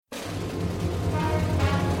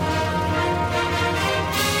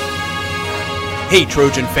Hey,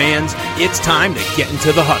 Trojan fans, it's time to get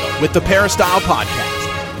into the huddle with the Peristyle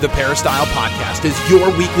Podcast. The Peristyle Podcast is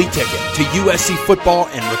your weekly ticket to USC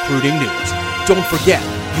football and recruiting news. Don't forget,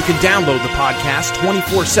 you can download the podcast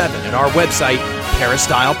 24/7 at our website,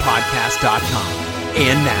 peristylepodcast.com.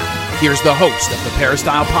 And now, here's the host of the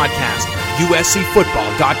Peristyle Podcast,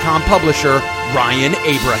 USCFootball.com publisher, Ryan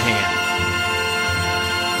Abraham.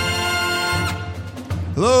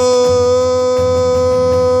 Hello,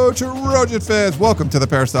 Trojan fans. Welcome to the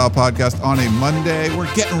Peristyle Podcast on a Monday.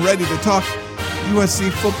 We're getting ready to talk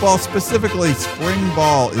USC football, specifically spring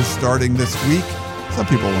ball is starting this week. Some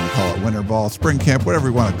people want to call it winter ball, spring camp, whatever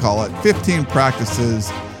you want to call it. 15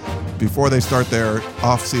 practices before they start their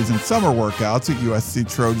off-season summer workouts at USC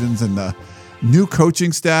Trojans, and the new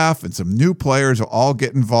coaching staff and some new players will all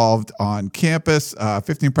get involved on campus.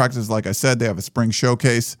 15 practices, like I said, they have a spring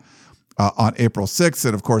showcase on April 6th.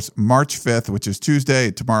 And, of course, March 5th, which is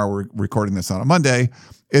Tuesday, tomorrow we're recording this on a Monday,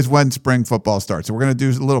 is when spring football starts. So we're going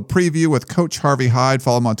to do a little preview with Coach Harvey Hyde.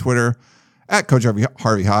 Follow him on Twitter at Coach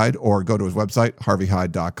Harvey Hyde, or go to his website,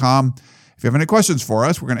 harveyhyde.com. If you have any questions for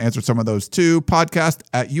us, we're going to answer some of those too. Podcast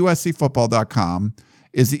at uscfootball.com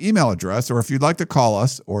is the email address. Or if you'd like to call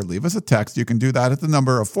us or leave us a text, you can do that at the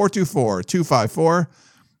number of 424-254-9141.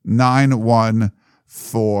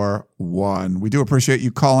 We do appreciate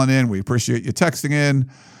you calling in. We appreciate you texting in,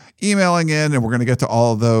 emailing in, and we're going to get to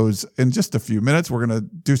all of those in just a few minutes. We're going to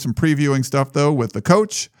do some previewing stuff, though, with the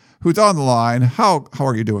coach who's on the line. How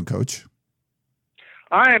are you doing, Coach?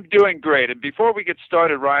 I am doing great. And before we get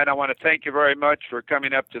started, Ryan, I want to thank you very much for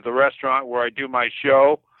coming up to the restaurant where I do my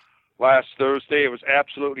show last Thursday. It was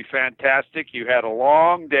absolutely fantastic. You had a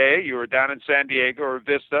long day. You were down in San Diego or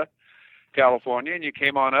Vista, California, and you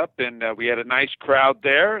came on up, and we had a nice crowd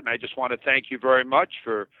there. And I just want to thank you very much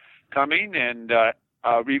for coming and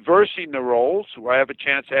reversing the roles, where I have a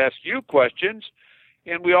chance to ask you questions,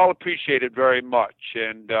 and we all appreciate it very much.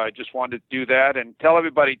 And I just wanted to do that and tell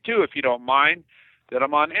everybody, too, if you don't mind, that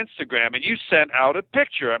I'm on Instagram, and you sent out a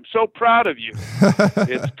picture. I'm so proud of you.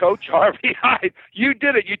 It's Coach Harvey Hyde. You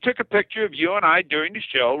did it. You took a picture of you and I during the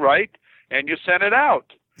show, right? And you sent it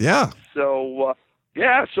out. Yeah. So,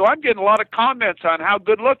 so I'm getting a lot of comments on how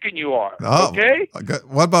good looking you are. Oh, okay.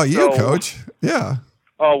 What about you, Coach? Yeah.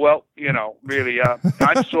 Oh, well, really,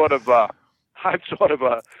 I'm sort of a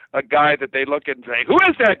guy that they look at and say, who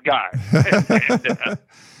is that guy?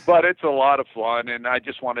 But it's a lot of fun, and I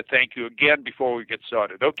just want to thank you again before we get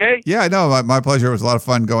started, okay? Yeah, I know. My pleasure. It was a lot of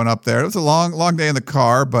fun going up there. It was a long day in the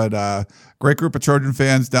car, but great group of Trojan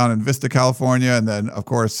fans down in Vista, California, and then, of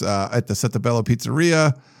course, at the Settabello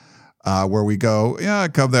Pizzeria, where we go. Yeah, I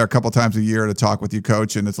come there a couple times a year to talk with you,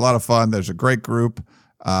 Coach, and it's a lot of fun. There's a great group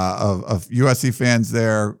of USC fans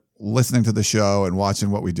there listening to the show and watching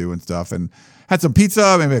what we do and stuff, and had some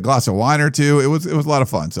pizza, maybe a glass of wine or two. It was a lot of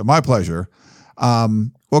fun, so my pleasure.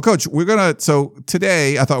 Well, Coach, so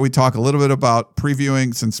today I thought we'd talk a little bit about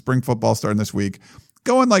previewing, since spring football starting this week,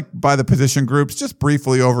 going like by the position groups, just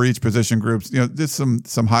briefly over each position groups, just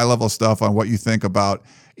some high level stuff on what you think about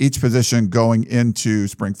each position going into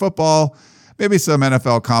spring football, maybe some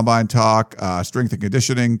NFL combine talk, strength and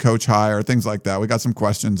conditioning, coach hire, things like that. We got some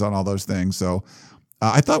questions on all those things. So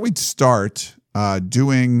I thought we'd start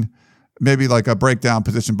doing maybe like a breakdown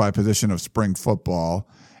position by position of spring football.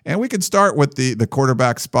 And we could start with the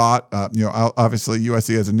quarterback spot. Obviously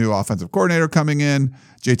USC has a new offensive coordinator coming in.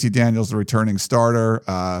 JT Daniels, the returning starter.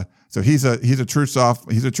 So he's a true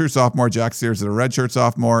sophomore. Jack Sears is a redshirt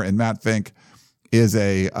sophomore, and Matt Fink is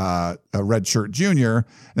a redshirt junior. And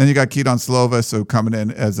then you got Keaton Slovis, who coming in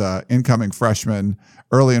as a incoming freshman,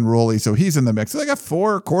 early enrollee. So he's in the mix. So they got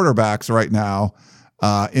 4 quarterbacks right now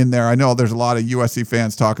in there. I know there's a lot of USC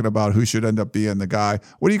fans talking about who should end up being the guy.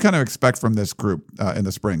 What do you kind of expect from this group in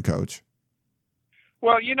the spring, Coach?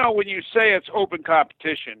 Well, when you say it's open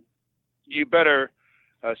competition, you better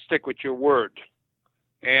stick with your word.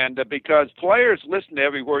 And because players listen to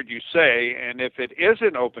every word you say, and if it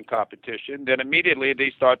isn't open competition, then immediately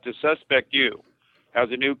they start to suspect you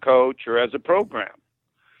as a new coach or as a program.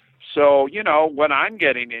 So, what I'm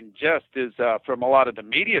getting in just is from a lot of the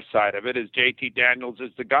media side of it is JT Daniels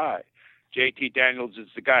is the guy. JT Daniels is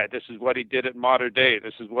the guy. This is what he did at Modern Day.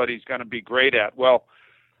 This is what he's going to be great at. Well,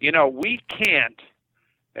 we can't,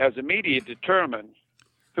 as a media, determine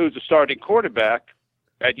who's the starting quarterback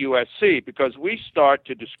at USC, because we start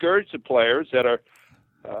to discourage the players that are,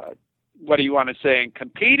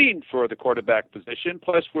 competing for the quarterback position.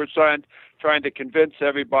 Plus, we're trying to convince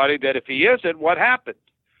everybody that if he isn't, what happened?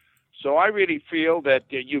 So I really feel that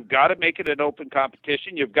you've got to make it an open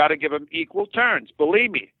competition. You've got to give them equal turns.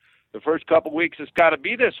 Believe me, the first couple of weeks has got to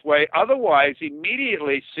be this way. Otherwise,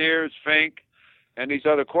 immediately Sears, Fink, And these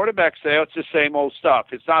other quarterbacks say, oh, it's the same old stuff.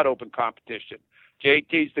 It's not open competition.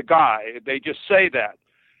 JT's the guy. They just say that.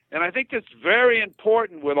 And I think it's very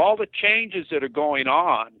important with all the changes that are going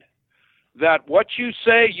on that what you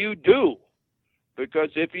say, you do. Because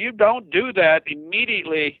if you don't do that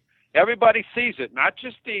immediately, everybody sees it. Not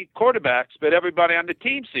just the quarterbacks, but everybody on the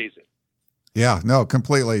team sees it. Yeah, no,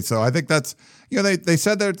 completely. So I think that's, they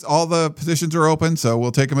said that all the positions are open, so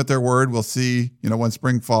we'll take them at their word. We'll see,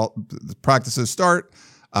 when fall practices start,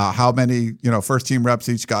 how many, first team reps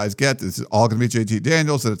each guys get. Is it all going to be JT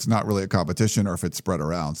Daniels, that it's not really a competition, or if it's spread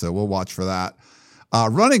around. So we'll watch for that.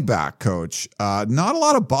 Running back, Coach, not a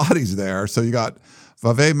lot of bodies there. So you got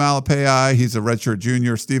Vave Malapei, he's a redshirt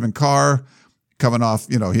junior. Stephen Carr coming off,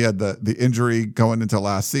 he had the injury going into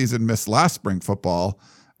last season, missed last spring football.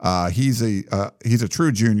 He's a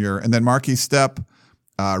true junior. And then Marquis Stepp,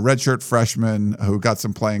 redshirt freshman who got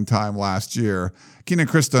some playing time last year. Keenan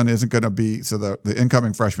Christon isn't going to be, so the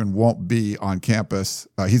incoming freshman won't be on campus.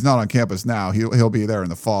 He's not on campus now. He'll be there in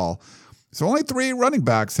the fall. So only 3 running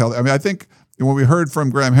backs held. I mean, I think when we heard from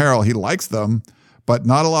Graham Harrell, he likes them, but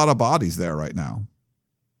not a lot of bodies there right now.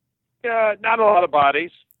 Yeah, not a lot of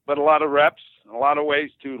bodies, but a lot of reps, a lot of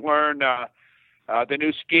ways to learn the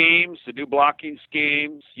new schemes, the new blocking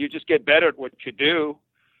schemes. You just get better at what you do.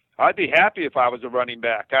 I'd be happy if I was a running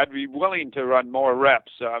back. I'd be willing to run more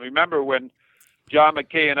reps. I remember when John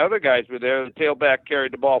McKay and other guys were there, the tailback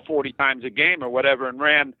carried the ball 40 times a game or whatever and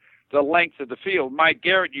ran the length of the field. Mike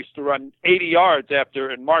Garrett used to run 80 yards after,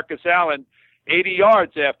 and Marcus Allen 80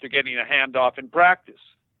 yards after getting a handoff in practice.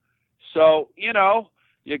 So,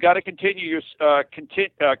 you got to continue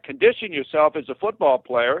condition yourself as a football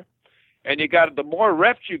player, and the more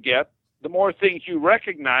reps you get, the more things you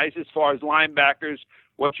recognize as far as linebackers,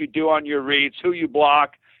 what you do on your reads, who you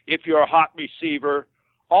block, if you're a hot receiver,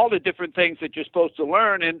 all the different things that you're supposed to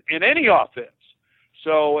learn in any offense.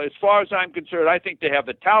 So as far as I'm concerned, I think they have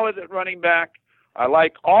the talent at running back. I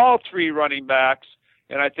like all 3 running backs,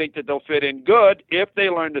 and I think that they'll fit in good if they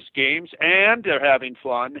learn the schemes and they're having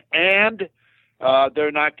fun and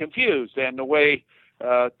they're not confused. And the way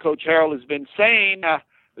Coach Harrell has been saying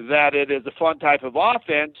that it is a fun type of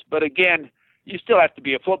offense, but again, you still have to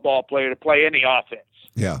be a football player to play any offense.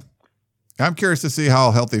 Yeah. I'm curious to see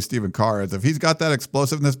how healthy Stephen Carr is. If he's got that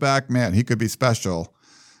explosiveness back, man, he could be special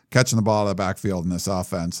catching the ball out of the backfield in this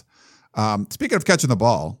offense. Speaking of catching the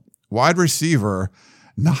ball, wide receiver,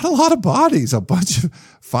 not a lot of bodies, a bunch of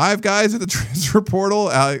 5 guys in the transfer portal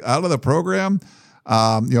out of the program.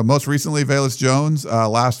 Most recently, Velus Jones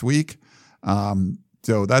last week.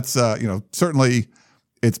 So that's, certainly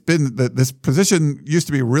it's been this position used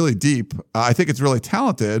to be really deep. I think it's really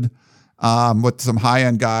talented with some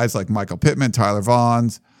high-end guys like Michael Pittman, Tyler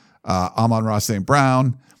Vaughns, Amon-Ra St.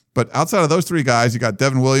 Brown. But outside of those 3 guys, you got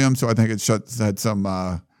Devin Williams, who I think had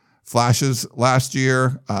some flashes last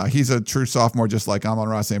year. He's a true sophomore, just like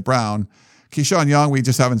Amon-Ra St. Brown. Keyshawn Young, we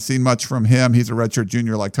just haven't seen much from him. He's a redshirt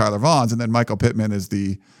junior like Tyler Vaughns. And then Michael Pittman is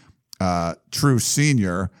the true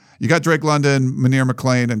senior. You got Drake London, Munir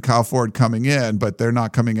McClain, and Kyle Ford coming in, but they're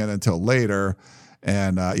not coming in until later.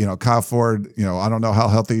 And, Kyle Ford, I don't know how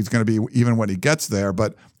healthy he's going to be even when he gets there.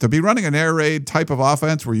 But to be running an air raid type of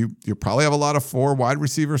offense where you probably have a lot of 4 wide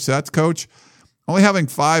receiver sets, Coach, only having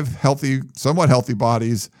 5 somewhat healthy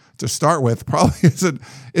bodies to start with probably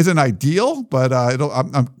isn't ideal. But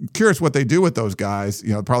I'm curious what they do with those guys.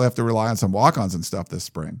 Probably have to rely on some walk-ons and stuff this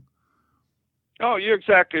spring. Oh, you're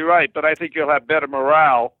exactly right. But I think you'll have better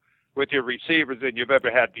morale with your receivers than you've ever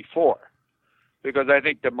had before. Because I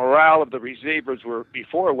think the morale of the receivers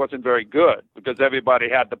before wasn't very good because everybody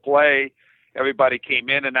had to play. Everybody came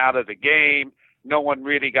in and out of the game. No one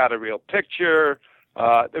really got a real picture.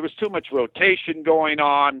 There was too much rotation going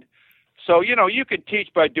on. So, you can teach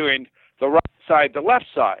by doing the right side, the left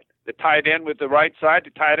side, the tight end with the right side,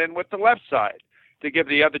 the tight end with the left side to give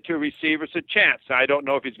the other 2 receivers a chance. Now, I don't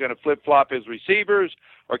know if he's going to flip-flop his receivers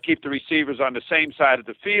or keep the receivers on the same side of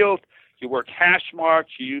the field. You work hash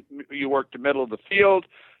marks, you work the middle of the field,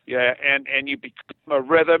 and you become a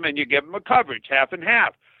rhythm, and you give them a coverage, half and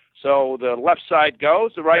half. So the left side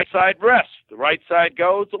goes, the right side rests. The right side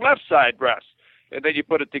goes, the left side rests. And then you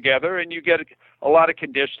put it together, and you get a lot of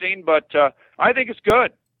conditioning. But I think it's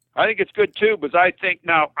good. I think it's good, too, because I think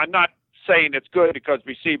now I'm not saying it's good because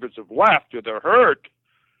receivers have left or they're hurt,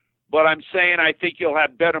 but I'm saying I think you'll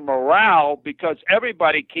have better morale because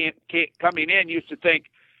everybody can't coming in used to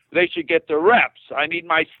think they should get the reps. I need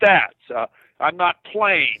my stats. I'm not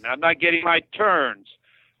playing. I'm not getting my turns.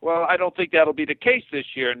 Well, I don't think that'll be the case this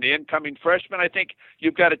year. And the incoming freshmen, I think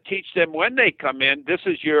you've got to teach them when they come in, this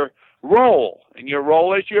is your role, and your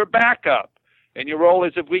role is your backup. And your role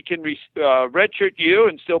is if we can redshirt you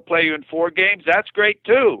and still play you in 4 games, that's great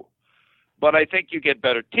too. But I think you get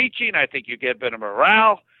better teaching. I think you get better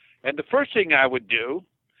morale. And the first thing I would do,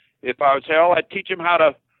 if I was hell, I'd teach them how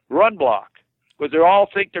to run block. Because they all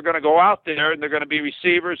think they're going to go out there and they're going to be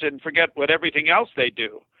receivers and forget what everything else they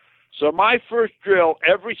do. So my first drill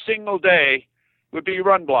every single day would be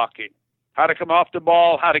run blocking. How to come off the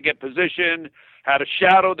ball, how to get position, how to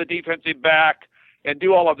shadow the defensive back, and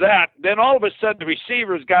do all of that. Then all of a sudden the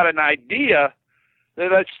receiver's got an idea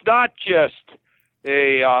that it's not just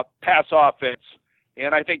a pass offense.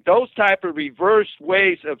 And I think those type of reverse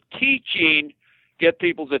ways of teaching get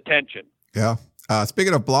people's attention. Yeah.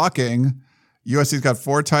 Speaking of blocking, USC's got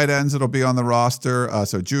 4 tight ends that'll be on the roster.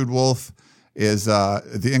 So Jude Wolfe is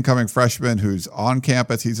the incoming freshman who's on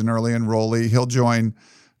campus. He's an early enrollee. He'll join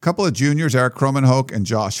a couple of juniors, Eric Cromenhoek and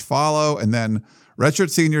Josh Follow, and then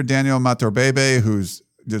redshirt senior Daniel Maturbebe,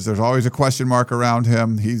 there's always a question mark around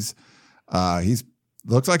him. He's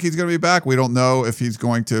looks like he's going to be back. We don't know if he's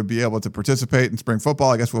going to be able to participate in spring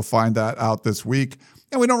football. I guess we'll find that out this week.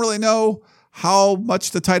 And we don't really know how much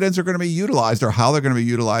the tight ends are going to be utilized or how they're going to be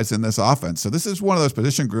utilized in this offense. So this is one of those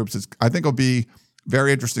position groups I think will be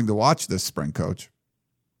very interesting to watch this spring, Coach.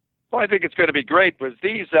 Well, I think it's going to be great because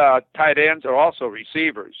these tight ends are also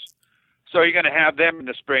receivers. So you're going to have them in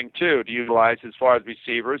the spring, too, to utilize as far as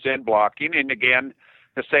receivers and blocking. And, again,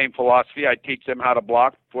 the same philosophy. I teach them how to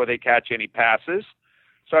block before they catch any passes.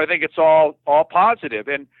 So I think it's all positive.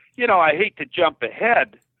 And, I hate to jump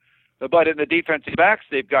ahead, but in the defensive backs,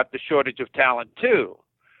 they've got the shortage of talent, too.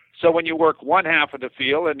 So when you work one half of the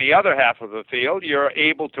field and the other half of the field, you're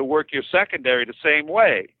able to work your secondary the same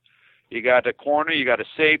way. You got a corner, you got a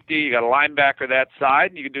safety, you got a linebacker that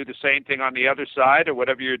side, and you can do the same thing on the other side or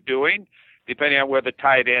whatever you're doing, depending on where the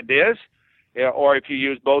tight end is, or if you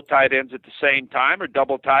use both tight ends at the same time or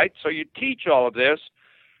double tight. So you teach all of this.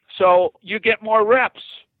 So you get more reps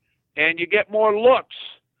and you get more looks.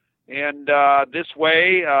 And this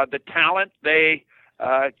way, the talent, they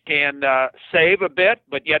can save a bit,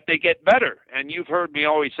 but yet they get better. And you've heard me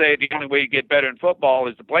always say the only way you get better in football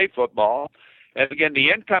is to play football. And again,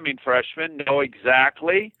 the incoming freshmen know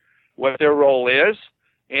exactly what their role is,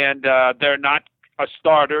 and they're not a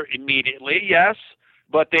starter immediately, yes,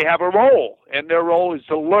 but they have a role, and their role is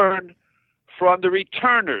to learn from the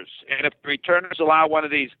returners. And if the returners allow one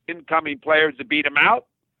of these incoming players to beat them out,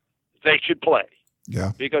 they should play.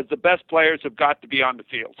 Yeah. Because the best players have got to be on the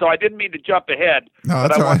field. So I didn't mean to jump ahead,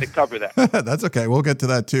 but I wanted to cover that. That's okay. We'll get to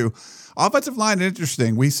that too. Offensive line,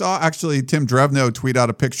 interesting. We saw actually Tim Drevno tweet out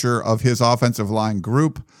a picture of his offensive line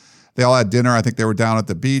group. They all had dinner. I think they were down at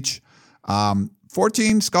the beach.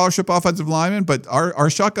 14 scholarship offensive linemen, but our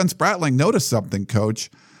shotgun Spratling noticed something,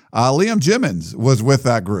 Coach. Liam Jimmons was with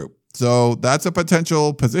that group. So that's a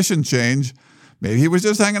potential position change. Maybe he was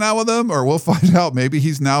just hanging out with them, or we'll find out. Maybe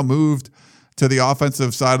he's now moved to the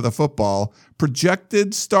offensive side of the football.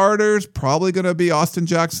 Projected starters, probably going to be Austin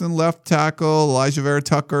Jackson, left tackle, Elijah Vera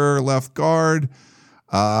Tucker, left guard.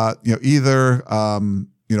 Either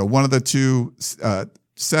one of the two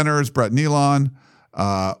centers, Brett Nealon,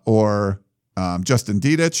 or Justin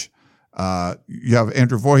Dedich. You have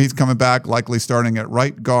Andrew Voorhees coming back, likely starting at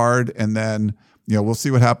right guard, and then we'll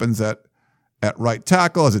see what happens at right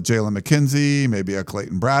tackle. Is it Jalen McKenzie, maybe a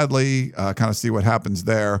Clayton Bradley? Kind of see what happens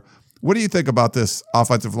there. What do you think about this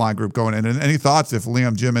offensive line group going in? And any thoughts if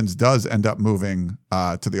Liam Jimmons does end up moving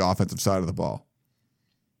to the offensive side of the ball?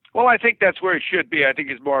 Well, I think that's where he should be. I think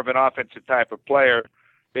he's more of an offensive type of player.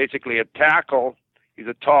 Basically a tackle. He's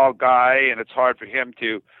a tall guy, and it's hard for him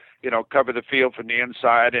to, cover the field from the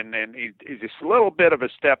inside. And he's just a little bit of a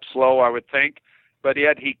step slow, I would think. But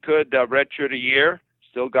yet he could redshirt a year.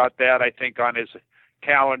 Still got that, I think, on his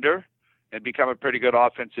calendar, and become a pretty good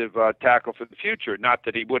offensive tackle for the future. Not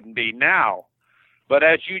that he wouldn't be now. But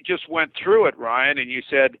as you just went through it, Ryan, and you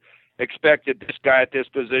said expected this guy at this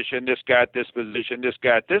position, this guy at this position, this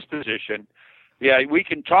guy at this position, yeah, we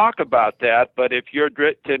can talk about that. But if you're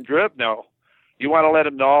Tim Drevno, you want to let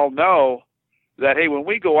them all know that, hey, when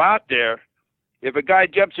we go out there, if a guy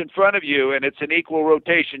jumps in front of you and it's an equal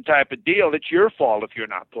rotation type of deal, it's your fault if you're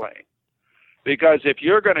not playing. Because if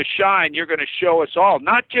you're going to shine, you're going to show us all,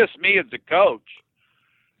 not just me as the coach.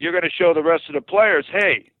 You're going to show the rest of the players,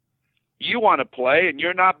 hey, you want to play and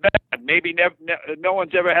you're not bad. Maybe no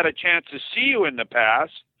one's ever had a chance to see you in the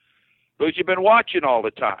past because you've been watching all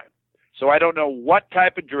the time. So I don't know what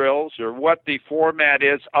type of drills or what the format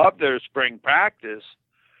is of their spring practice,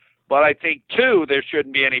 but I think, too, there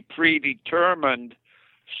shouldn't be any predetermined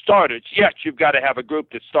starters. Yes, you've got to have a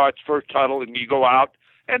group that starts first huddle and you go out,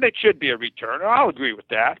 and it should be a returner. I'll agree with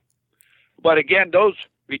that. But again, those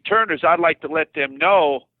returners, I'd like to let them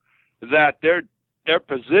know that their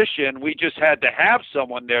position, we just had to have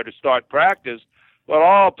someone there to start practice, but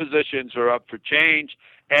all positions are up for change,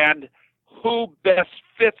 and who best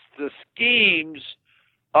fits the schemes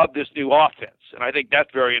of this new offense. And I think that's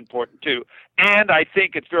very important too. And I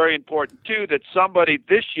think it's very important too that somebody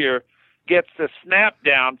this year gets the snap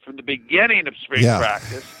down from the beginning of spring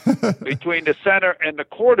practice between the center and the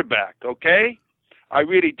quarterback, okay? I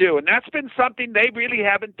really do. And that's been something they really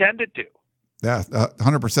haven't tended to. Yeah,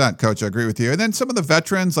 100%, Coach. I agree with you. And then some of the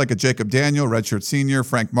veterans, like a Jacob Daniel, redshirt senior,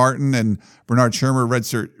 Frank Martin, and Bernard Shermer,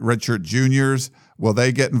 redshirt juniors, will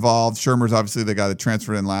they get involved? Shermer's obviously the guy that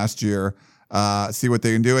transferred in last year. See what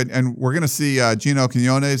they can do. And we're going to see Gino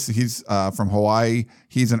Quinones. He's from Hawaii.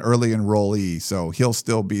 He's an early enrollee, so he'll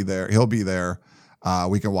still be there. He'll be there.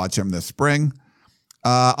 We can watch him this spring.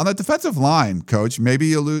 On the defensive line, Coach, maybe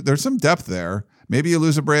you lose. There's some depth there. Maybe you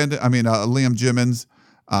lose Liam Jimmons.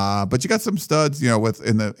 But you got some studs, with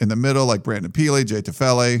in the middle, like Brandon Peely, Jay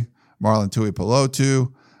Tefele, Marlon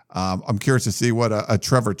Tuipulotu. I'm curious to see what a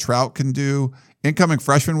Trevor Trout can do. Incoming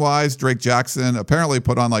freshman-wise, Drake Jackson apparently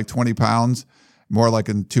put on like 20 pounds, more like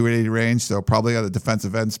in 280 range, so probably at a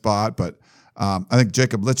defensive end spot. But I think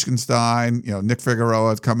Jacob Lichtenstein, Nick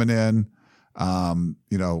Figueroa is coming in.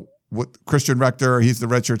 With Christian Rector, he's the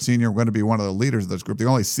redshirt senior, going to be one of the leaders of this group, the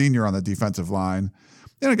only senior on the defensive line.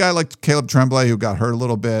 And a guy like Caleb Tremblay, who got hurt a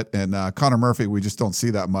little bit, and Connor Murphy, we just don't see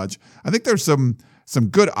that much. I think there's some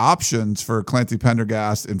good options for Clancy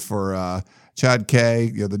Pendergast and for Chad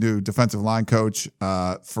Kay, the new defensive line coach,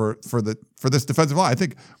 for this defensive line. I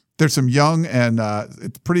think there's some young and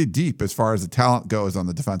it's pretty deep as far as the talent goes on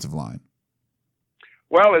the defensive line.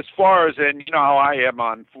 Well, as far as, and you know how I am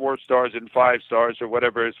on 4 stars and 5 stars or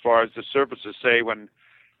whatever, as far as the services say when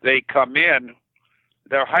they come in,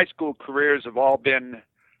 their high school careers have all been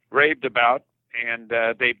raved about, and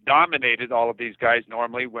they've dominated all of these guys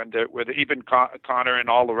normally with even Connor and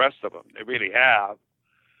all the rest of them. They really have.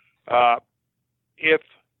 If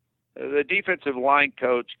the defensive line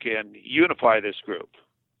coach can unify this group,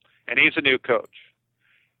 and he's a new coach,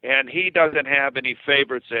 and he doesn't have any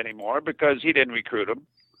favorites anymore because he didn't recruit them,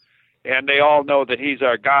 and they all know that he's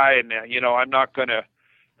our guy, and I'm not going to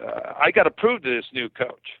I got to prove to this new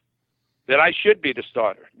coach that I should be the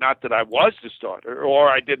starter, not that I was the starter or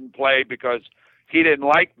I didn't play because he didn't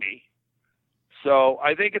like me. So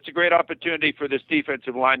I think it's a great opportunity for this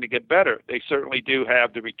defensive line to get better. They certainly do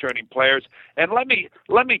have the returning players. And let me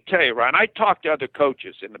tell you, Ryan, I talked to other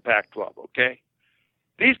coaches in the Pac-12, okay?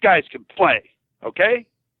 These guys can play, okay?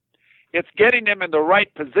 It's getting them in the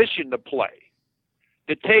right position to play,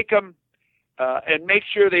 to take them and make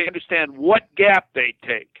sure they understand what gap they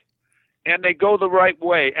take, and they go the right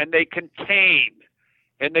way, and they contain,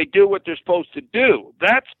 and they do what they're supposed to do.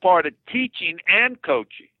 That's part of teaching and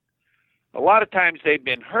coaching. A lot of times they've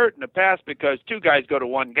been hurt in the past because 2 guys go to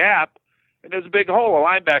 1 gap, and there's a big hole. A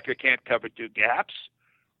linebacker can't cover 2 gaps.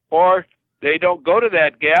 Or they don't go to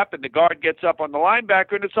that gap, and the guard gets up on the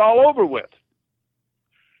linebacker, and it's all over with.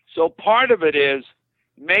 So part of it is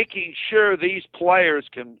making sure these players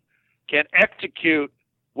can execute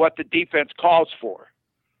what the defense calls for.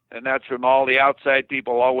 And that's from all the outside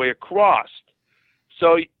people all the way across.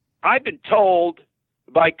 So I've been told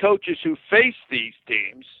by coaches who face these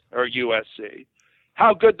teams, or USC,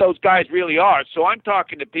 how good those guys really are. So I'm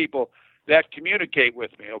talking to people that communicate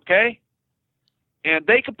with me, okay? And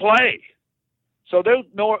they can play. So there's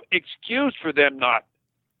no excuse for them not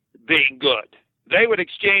being good. They would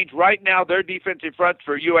exchange right now their defensive fronts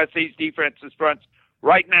for USC's defensive fronts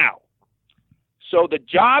right now. So the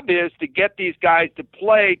job is to get these guys to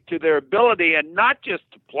play to their ability, and not just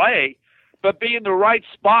to play, but be in the right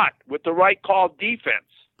spot with the right call defense.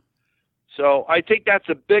 So I think that's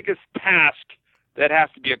the biggest task that has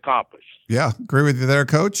to be accomplished. Yeah, agree with you there,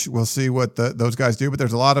 Coach. We'll see what those guys do, but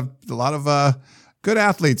there's a lot of good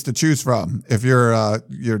athletes to choose from if you're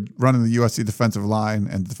running the USC defensive line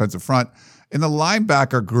and defensive front. In the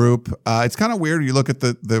linebacker group, it's kind of weird. You look at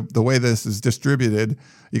the way this is distributed.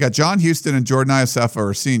 You got John Houston and Jordan Iosefa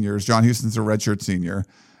are seniors. John Houston's a redshirt senior.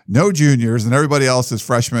 No juniors, and everybody else is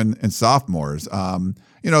freshmen and sophomores. Some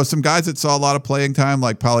guys that saw a lot of playing time,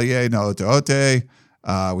 like Palier Naoteote.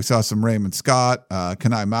 We saw some Raymond Scott,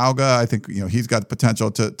 Kanai Mauga. I think he's got the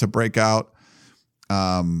potential to break out.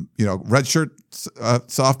 Redshirt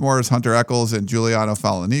sophomores Hunter Eccles and Giuliano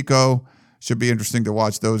Falanico. Should be interesting to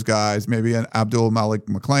watch those guys. Maybe an Abdul Malik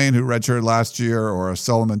McLean who redshirted last year, or a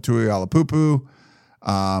Solomon Tui Alapupu.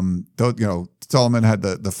 Solomon had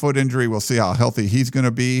the foot injury. We'll see how healthy he's going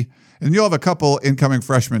to be. And you'll have a couple incoming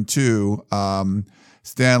freshmen too.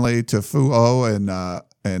 Stanley Tafuo and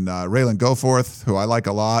Raylan Goforth, who I like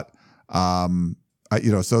a lot.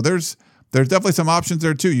 So there's definitely some options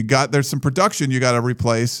there too. There's some production you got to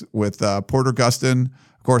replace with Porter Gustin,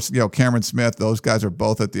 of course. Cameron Smith. Those guys are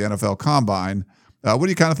both at the NFL Combine. What do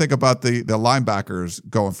you kind of think about the linebackers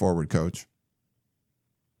going forward, Coach?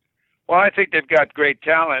 Well, I think they've got great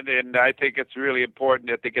talent, and I think it's really important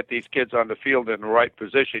that they get these kids on the field in the right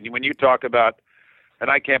position. When you talk about, and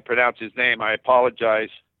I can't pronounce his name, I apologize,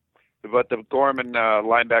 but the Gorman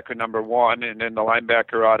linebacker number 1, and then the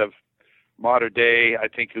linebacker out of Mater Dei, I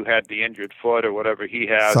think, who had the injured foot or whatever he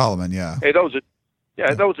has. Solomon, yeah. Hey, those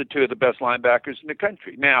are two of the best linebackers in the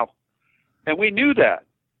country now, and we knew that.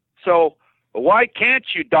 So why can't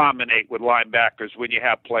you dominate with linebackers when you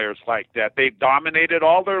have players like that? They've dominated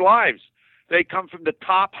all their lives. They come from the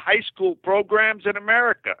top high school programs in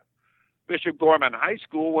America. Bishop Gorman High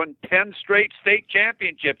School won 10 straight state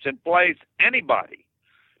championships and plays anybody.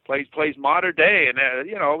 Plays Mater Dei and,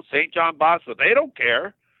 St. John Bosco. They don't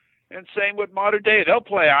care. And same with Mater Dei. They'll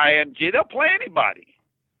play IMG. They'll play anybody.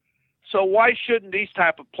 So why shouldn't these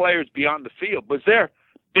type of players be on the field? Because they're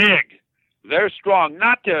big. They're strong.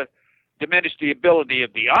 Not to diminish the ability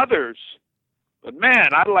of the others, but,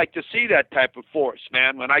 man, I'd like to see that type of force,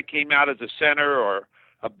 man. When I came out as a center or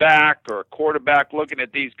a back or a quarterback looking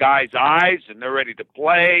at these guys' eyes and they're ready to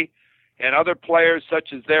play, and other players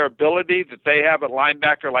such as their ability that they have at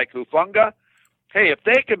linebacker like Hufunga, hey, if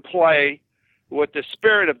they can play with the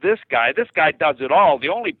spirit of this guy does it all. The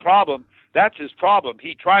only problem, that's his problem.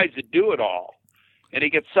 He tries to do it all, and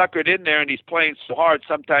he gets suckered in there, and he's playing so hard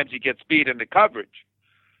sometimes he gets beat in the coverage.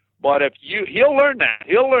 But he'll learn that.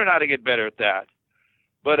 He'll learn how to get better at that.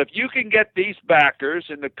 But if you can get these backers,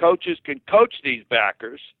 and the coaches can coach these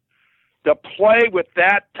backers to play with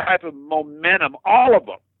that type of momentum, all of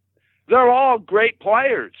them, they're all great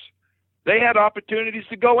players. They had opportunities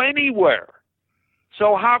to go anywhere.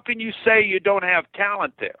 So how can you say you don't have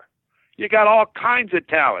talent there? You got all kinds of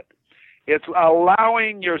talent. It's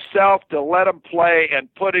allowing yourself to let them play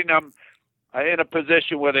and putting them in a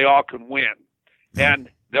position where they all can win. And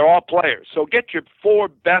they're all players. So get your 4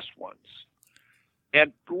 best ones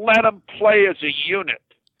and let them play as a unit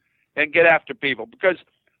and get after people. Because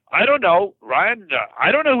I don't know, Ryan,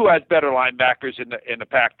 I don't know who has better linebackers in the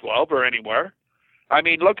Pac-12 or anywhere. I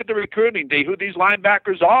mean, look at the recruiting, who these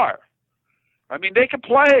linebackers are. I mean, they can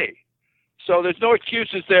play. So there's no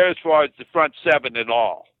excuses there as far as the front 7 at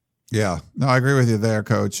all. Yeah, no, I agree with you there,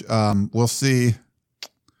 Coach. We'll see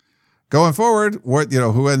going forward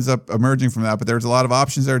who ends up emerging from that. But there's a lot of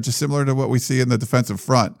options there, just similar to what we see in the defensive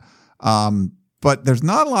front. But there's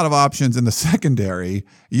not a lot of options in the secondary.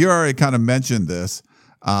 You already kind of mentioned this,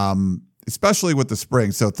 especially with the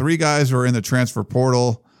spring. So 3 guys were in the transfer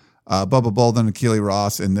portal, Bubba Bolden and Keely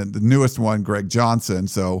Ross, and then the newest one, Greg Johnson.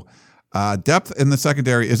 So depth in the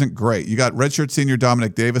secondary isn't great. You got redshirt senior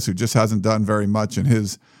Dominic Davis, who just hasn't done very much in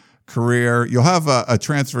his career. You'll have a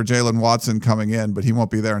transfer Jalen Watson coming in, but he won't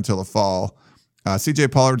be there until the fall. C.J.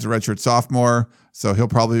 Pollard's a redshirt sophomore, so he'll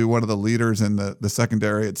probably be one of the leaders in the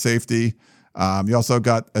secondary at safety. You also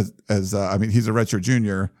got, he's a redshirt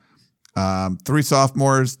junior. 3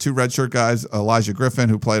 sophomores, 2 redshirt guys, Elijah Griffin,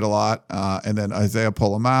 who played a lot, and then Isaiah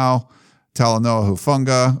Polamau, Talanoa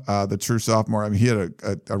Hufunga, the true sophomore. I mean, he had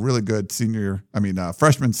a really good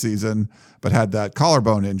freshman season, but had that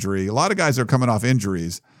collarbone injury. A lot of guys are coming off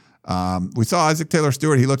injuries. We saw Isaac Taylor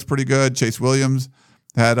Stewart. He looks pretty good. Chase Williams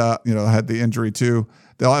had the injury too.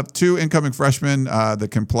 They'll have 2 incoming freshmen that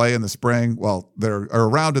can play in the spring. Well, they're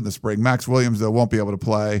around in the spring. Max Williams, though, won't be able to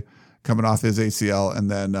play coming off his ACL. And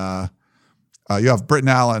then you have Britton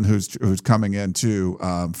Allen, who's coming in too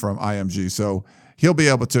from IMG. So he'll be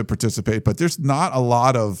able to participate. But there's not a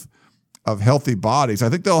lot of healthy bodies. I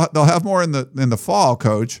think they'll have more in the fall,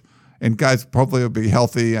 Coach. And guys hopefully will be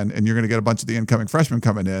healthy, and you're going to get a bunch of the incoming freshmen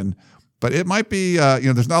coming in. But it might be,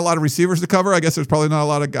 there's not a lot of receivers to cover. I guess there's probably not a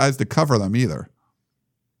lot of guys to cover them either.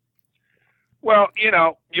 Well,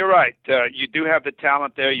 you're right. You do have the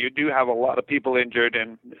talent there. You do have a lot of people injured,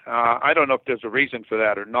 and I don't know if there's a reason for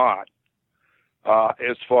that or not.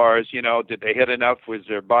 As far as, did they hit enough? Was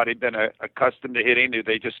their body been accustomed to hitting? Did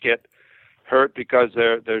they just get hurt because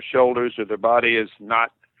their shoulders or their body is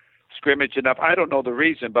not scrimmage enough? I don't know the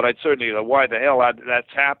reason, but I'd certainly know why the hell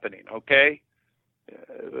that's happening, okay?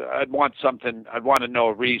 I'd want to know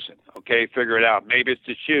a reason, okay? Figure it out. Maybe it's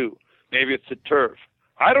the shoe. Maybe it's the turf.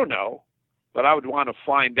 I don't know, but I would want to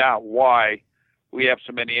find out why we have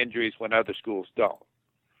so many injuries when other schools don't.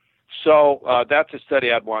 So that's a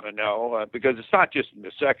study I'd want to know because it's not just in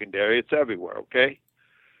the secondary. It's everywhere, okay?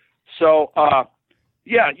 So,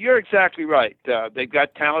 yeah, you're exactly right. They've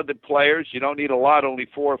got talented players. You don't need a lot. Only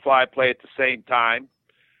 4 or 5 play at the same time.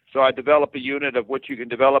 So I develop a unit of what you can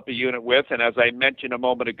develop a unit with. And as I mentioned a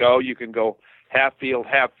moment ago, you can go half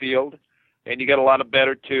field, and you get a lot of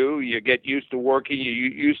better too. You get used to working, you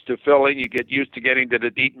get used to filling, you get used to getting to the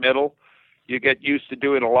deep middle. You get used to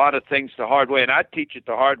doing a lot of things the hard way, and I teach it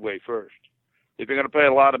the hard way first. If you're going to play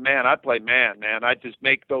a lot of man, I play man. I just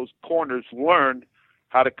make those corners learn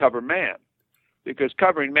how to cover man, because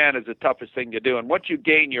covering man is the toughest thing to do. And once you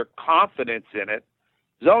gain your confidence in it,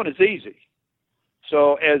 zone is easy.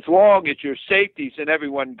 So as long as your safeties and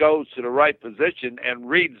everyone goes to the right position and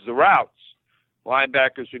reads the routes,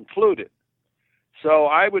 linebackers included. So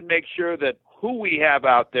I would make sure that who we have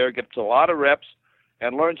out there gets a lot of reps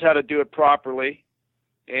and learns how to do it properly,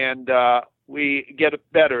 and we get it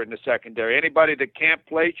better in the secondary. Anybody that can't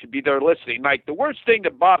play should be there listening. Like, the worst thing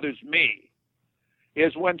that bothers me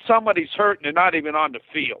is when somebody's hurt and they're not even on the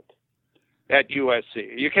field at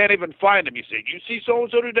USC. You can't even find them. You say, "You see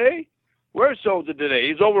so-and-so today? Where's so-and-so today?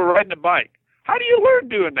 He's over riding a bike." How do you learn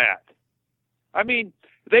doing that? I mean,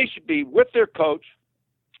 they should be with their coach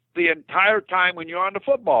the entire time when you're on the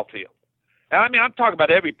football field. And I mean, I'm talking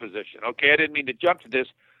about every position, okay? I didn't mean to jump to this,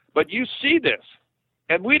 but you see this.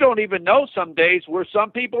 And we don't even know some days where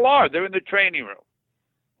some people are. They're in the training room.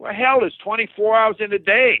 Well, hell, it's 24 hours in a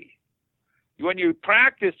day. When you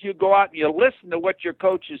practice, you go out and you listen to what your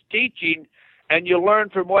coach is teaching, and you learn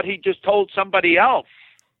from what he just told somebody else.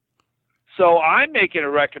 So I'm making a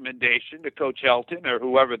recommendation to Coach Helton or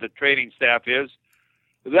whoever the training staff is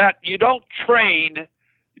that you don't train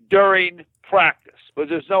during practice, because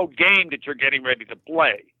there's no game that you're getting ready to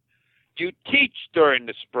play. You teach during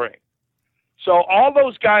the spring. So all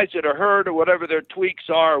those guys that are hurt or whatever their tweaks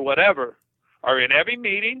are or whatever are in every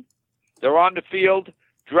meeting. They're on the field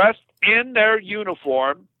dressed in their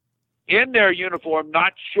uniform,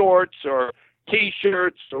 not shorts or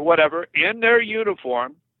T-shirts or whatever, in their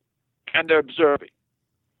uniform, and they're observing.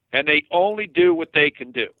 And they only do what they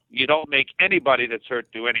can do. You don't make anybody that's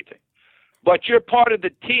hurt do anything. But you're part of the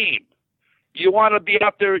team. You want to be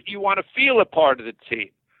out there. You want to feel a part of the team,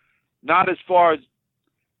 not as far as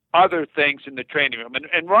other things in the training room.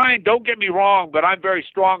 And Ryan, don't get me wrong, but I'm very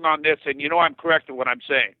strong on this, and you know I'm correct in what I'm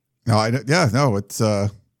saying. No, it's I'm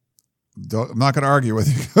not going to argue with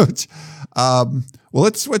you, Coach. Well,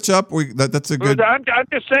 let's switch up. That's a good. I'm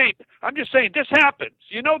just saying this happens.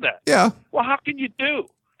 You know that. Yeah. Well, how can you do?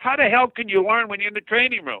 How the hell can you learn when you're in the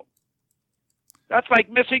training room? That's like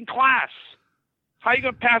missing class. How are you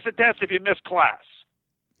going to pass a test if you miss class?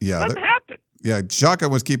 Yeah, doesn't happen. Yeah, Shaka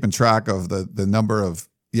was keeping track of the number of.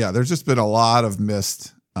 Yeah, there's just been a lot of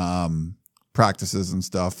missed practices and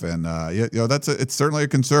stuff, and it's certainly a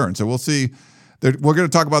concern. So we'll see. We're going to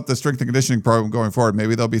talk about the strength and conditioning program going forward.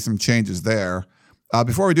 Maybe there'll be some changes there.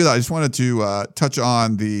 Before we do that, I just wanted to touch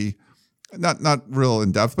on the not real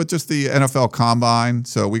in depth, but just the NFL Combine.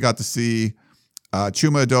 So we got to see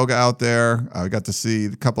Chuma Edoga out there. We got to see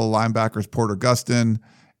a couple of linebackers, Porter Gustin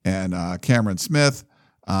and Cameron Smith.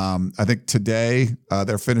 I think today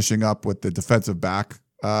they're finishing up with the defensive back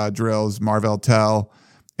drills, Marvell Tell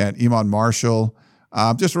and Iman Marshall.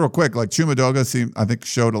 Just real quick, like Chuma Edoga I think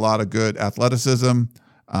showed a lot of good athleticism.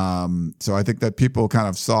 So I think that people kind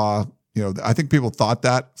of saw, I think people thought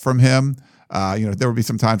that from him. There would be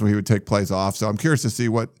some times where he would take plays off. So I'm curious to see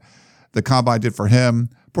what the Combine did for him.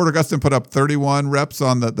 Porter Gustin put up 31 reps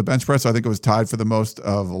on the bench press. So I think it was tied for the most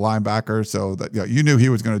of a linebacker. So that you knew he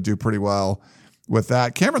was going to do pretty well with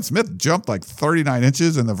that. Cameron Smith jumped like 39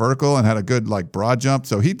 inches in the vertical and had a good like broad jump.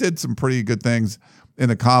 So he did some pretty good things in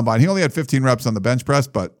the Combine. He only had 15 reps on the bench press,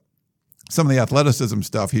 but some of the athleticism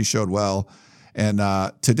stuff he showed well. And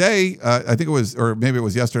today, I think it was, or maybe it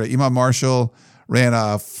was yesterday, Iman Marshall ran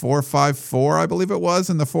a 4.54, I believe it was,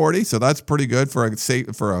 in the 40. So that's pretty good for a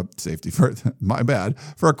safety. For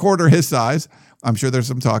a quarter his size. I'm sure there's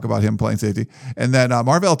some talk about him playing safety. And then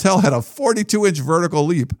Marvell Tell had a 42-inch vertical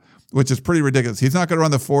leap, which is pretty ridiculous. He's not going to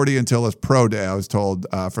run the 40 until his pro day, I was told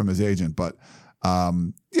from his agent. But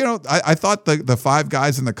I thought the five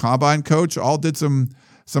guys in the Combine, Coach, all did some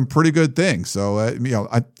pretty good things. So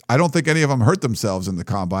I don't think any of them hurt themselves in the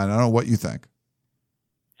Combine. I don't know what you think.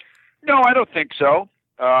 No, I don't think so.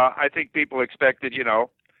 I think people expected,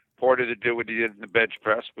 Porter to do what he did in the bench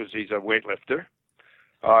press because he's a weightlifter.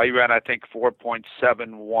 He ran, I think,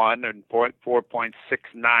 4.71 and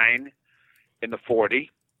 4.69 in the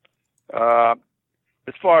 40. As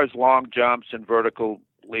far as long jumps and vertical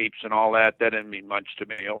leaps and all that didn't mean much to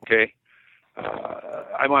me, okay?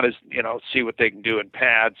 I want to, see what they can do in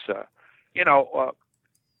pads.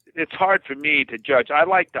 It's hard for me to judge. I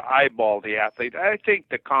like to eyeball the athlete. I think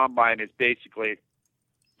the Combine is basically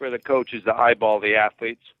for the coaches to eyeball the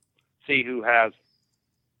athletes, see who has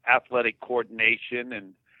athletic coordination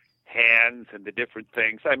and hands and the different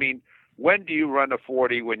things. I mean, when do you run a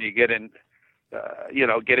 40 when you get in,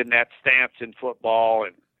 get in that stance in football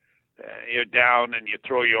and you're down and you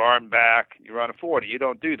throw your arm back and you run a 40? You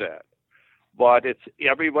don't do that. But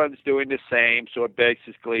everyone's doing the same, so it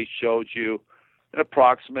basically shows you an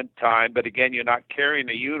approximate time. But again, you're not carrying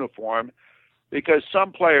a uniform because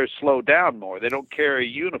some players slow down more. They don't carry a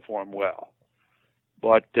uniform well.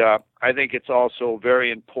 But I think it's also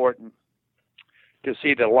very important to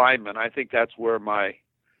see the linemen. I think that's where my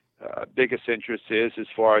biggest interest is, as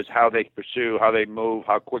far as how they pursue, how they move,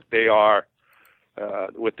 how quick they are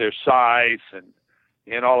with their size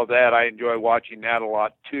and all of that. I enjoy watching that a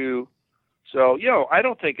lot too. So, I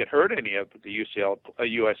don't think it hurt any of the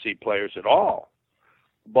USC players at all.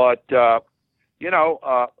 But, I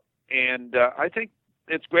think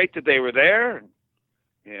it's great that they were there.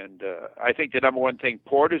 And I think the number one thing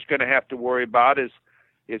Porter's going to have to worry about is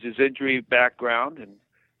his injury background, and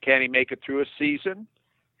can he make it through a season?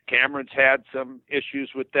 Cameron's had some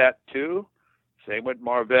issues with that too. Same with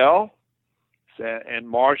Marvell and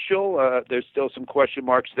Marshall. There's still some question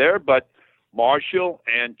marks there, but Marshall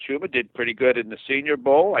and Chuma did pretty good in the Senior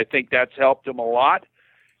Bowl. I think that's helped him a lot.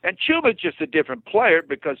 And Chuma's just a different player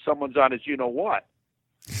because someone's on his you-know-what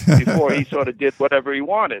before he sort of did whatever he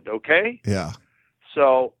wanted, okay? Yeah.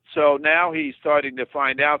 So now he's starting to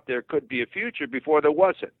find out there could be a future before there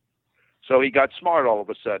wasn't. So he got smart all of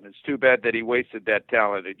a sudden. It's too bad that he wasted that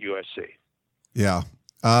talent at USC. Yeah.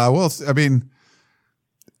 Well, I mean,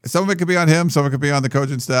 some of it could be on him. Some of it could be on the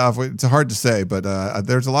coaching staff. It's hard to say, but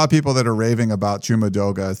there's a lot of people that are raving about Chuma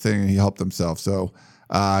Doga saying he helped himself. So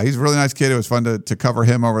he's a really nice kid. It was fun to cover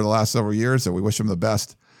him over the last several years. So we wish him the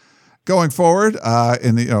best going forward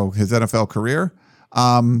in his NFL career.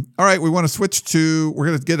 All right, we want to switch to, we're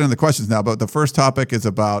going to get into the questions now, but the first topic is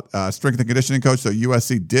about strength and conditioning coach. So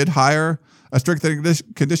USC did hire a strength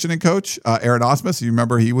and conditioning coach, Aaron Osmus. You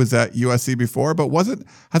remember he was at USC before, but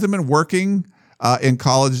hasn't been working in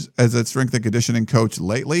college as a strength and conditioning coach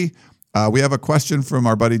lately. We have a question from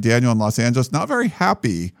our buddy Daniel in Los Angeles. Not very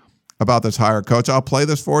happy about this hire, Coach. I'll play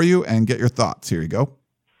this for you and get your thoughts. Here you go.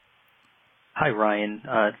 Hi, Ryan.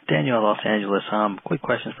 Daniel in Los Angeles. Quick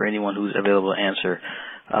question for anyone who's available to answer.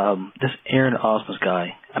 This Aaron Osmus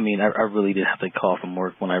guy, I mean, I really did have to call from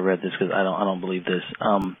work when I read this because I don't believe this.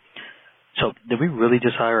 So did we really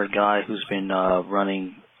just hire a guy who's been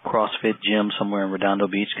running CrossFit gym somewhere in Redondo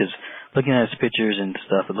Beach? Because looking at his pictures and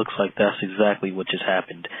stuff, it looks like that's exactly what just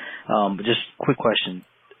happened. But just quick question.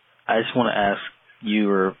 I just want to ask you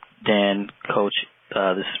or Dan, Coach,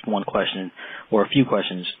 this one question or a few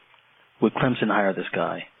questions. Would Clemson hire this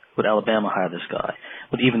guy? Would Alabama hire this guy?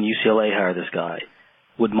 Would even UCLA hire this guy?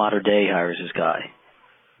 Would Mater Dei hire this guy?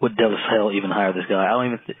 Would Davis Hill even hire this guy? I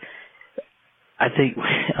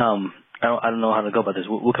don't know how to go about this.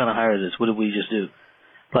 What kind of hire is this? What did we just do?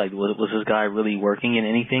 Like, was this guy really working in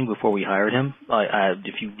anything before we hired him?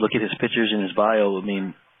 If you look at his pictures in his bio, I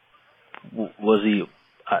mean, was he?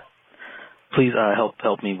 Please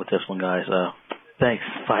help me with this one, guys. Thanks.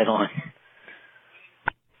 Fight on.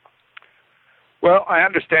 Well, I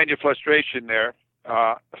understand your frustration there.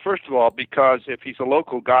 First of all, because if he's a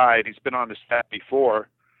local guy and he's been on the staff before,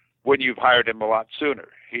 wouldn't you've hired him a lot sooner?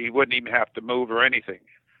 He wouldn't even have to move or anything.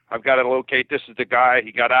 I've got to locate, this is the guy,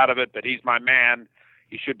 he got out of it, but he's my man.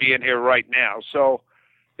 He should be in here right now. So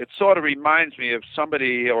it sort of reminds me of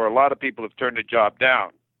somebody, or a lot of people have turned a job down,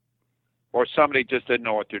 or somebody just didn't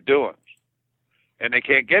know what they're doing, and they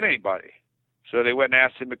can't get anybody. So they went and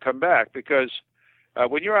asked him to come back, because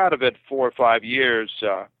when you're out of it 4 or 5 years,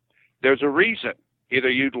 there's a reason. Either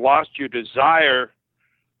you'd lost your desire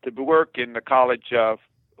to work in the college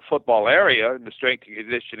football area, in the strength and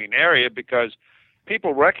conditioning area, because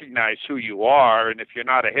people recognize who you are, and if you're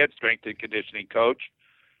not a head strength and conditioning coach,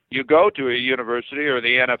 you go to a university or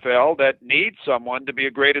the NFL that needs someone to be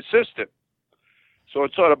a great assistant. So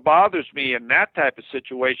it sort of bothers me in that type of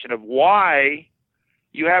situation of why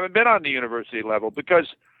you haven't been on the university level, because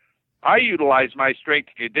I utilize my strength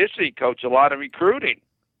and conditioning coach a lot in recruiting.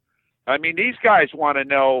 I mean, these guys want to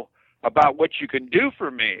know about what you can do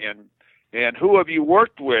for me, and who have you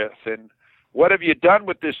worked with, and what have you done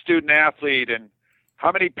with this student athlete, and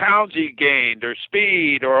how many pounds he gained, or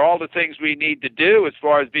speed, or all the things we need to do as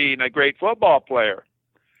far as being a great football player.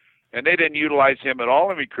 And they didn't utilize him at all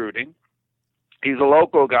in recruiting. He's a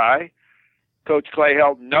local guy. Coach Clay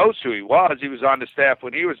Helton knows who he was. He was on the staff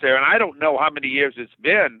when he was there, and I don't know how many years it's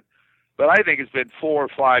been, but I think it's been 4 or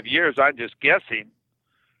 5 years, I'm just guessing,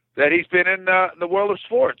 that he's been in the world of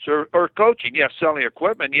sports or coaching. Yes, selling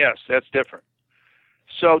equipment, yes, that's different.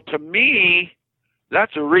 So to me,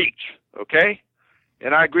 that's a reach, okay?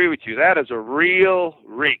 And I agree with you. That is a real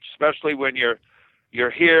reach, especially when you're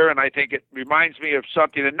here. And I think it reminds me of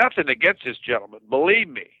something, and nothing against this gentleman. Believe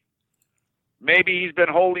me. Maybe he's been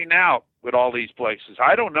holding out with all these places.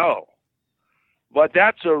 I don't know. But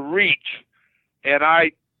that's a reach. And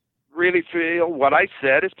I really feel what I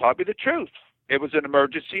said is probably the truth. It was an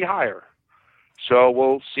emergency hire. So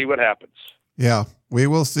we'll see what happens. Yeah, we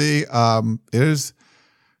will see. It is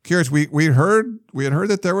curious. We had heard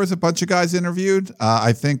that there was a bunch of guys interviewed.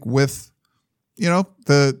 I think with,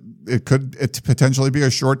 it could potentially be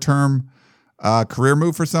a short-term career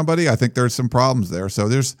move for somebody. I think there's some problems there. So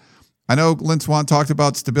I know Lynn Swann talked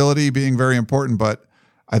about stability being very important, but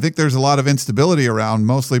I think there's a lot of instability around,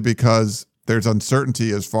 mostly because there's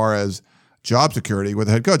uncertainty as far as job security with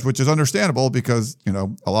the head coach, which is understandable because,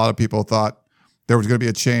 a lot of people thought there was going to be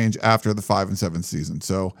a change after the 5-7 season.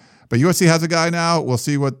 So, but USC has a guy now. We'll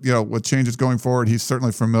see what changes going forward. He's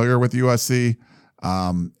certainly familiar with USC.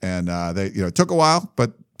 They, it took a while,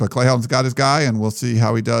 but Clay Helton's got his guy, and we'll see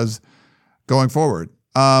how he does going forward.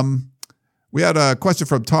 We had a question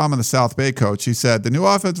from Tom in the South Bay coach. He said, the new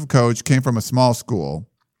offensive coach came from a small school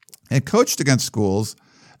and coached against schools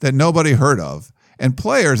that nobody heard of and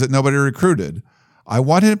players that nobody recruited. I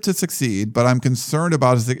want him to succeed, but I'm concerned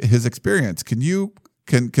about his experience. Can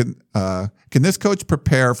this coach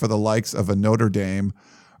prepare for the likes of a Notre Dame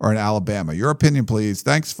or an Alabama? Your opinion, please.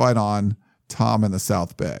 Thanks. Fight on, Tom in the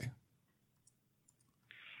South Bay.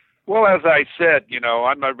 Well, as I said,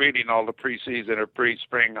 I'm not reading all the preseason or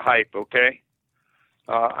pre-spring hype. Okay,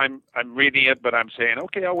 I'm reading it, but I'm saying,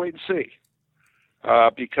 okay, I'll wait and see.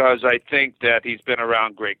 Because I think that he's been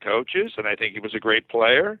around great coaches, and I think he was a great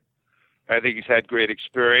player. I think he's had great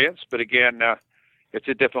experience, but again, it's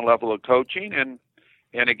a different level of coaching, and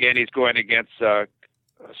again, he's going against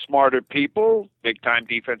smarter people, big-time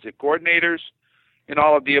defensive coordinators, and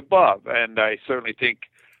all of the above. And I certainly think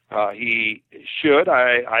he should.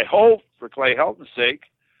 I hope, for Clay Helton's sake,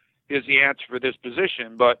 is the answer for this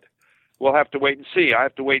position, but we'll have to wait and see. I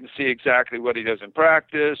have to wait and see exactly what he does in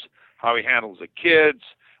practice, how he handles the kids,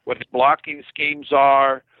 what his blocking schemes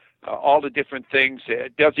are, all the different things.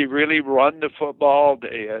 Does he really run the football?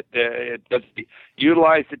 Does he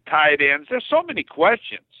utilize the tight ends? There's so many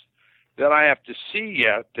questions that I have to see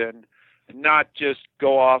yet, and not just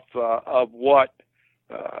go off of what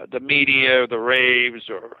the media, the raves,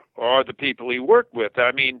 or the people he worked with.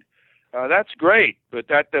 I mean, that's great, but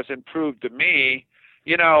that doesn't prove to me.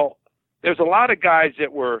 There's a lot of guys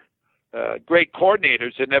that were great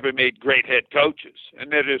coordinators that never made great head coaches.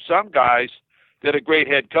 And then there's some guys that are great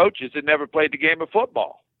head coaches that never played the game of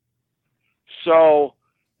football. So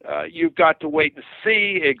you've got to wait and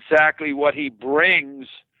see exactly what he brings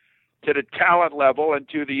to the talent level and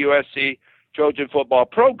to the USC Trojan football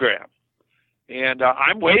program. And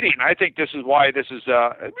I'm waiting. I think this is why this is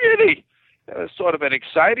really sort of an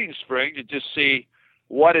exciting spring, to just see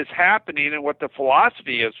what is happening and what the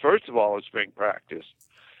philosophy is, first of all, of spring practice,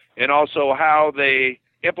 and also how they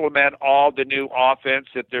implement all the new offense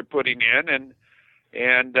that they're putting in,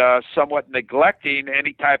 and somewhat neglecting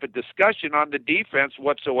any type of discussion on the defense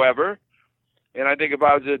whatsoever. And I think if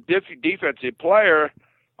I was a defensive player,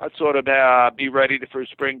 I'd sort of be ready for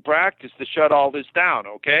spring practice to shut all this down,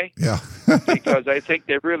 okay? Yeah. Because I think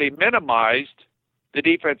they've really minimized the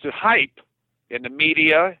defensive hype in the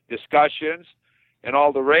media, discussions, and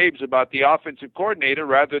all the raves about the offensive coordinator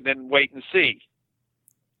rather than wait and see.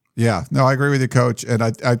 Yeah, no, I agree with you, Coach. And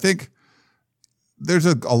I think there's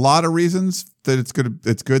a lot of reasons that it's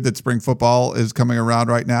good that spring football is coming around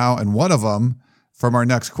right now. And one of them, from our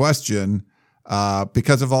next question,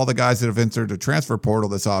 because of all the guys that have entered the transfer portal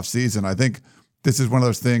this offseason, I think this is one of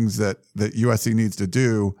those things that USC needs to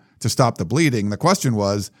do to stop the bleeding. The question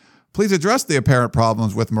was, please address the apparent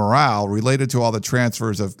problems with morale related to all the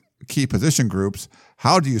transfers of key position groups.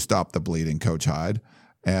 How do you stop the bleeding, Coach Hyde?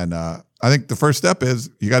 And I think the first step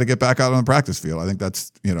is you got to get back out on the practice field. I think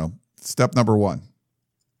that's, step number one.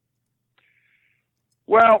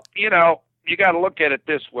 Well, you got to look at it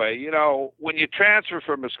this way. When you transfer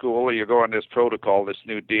from a school or you go on this protocol, this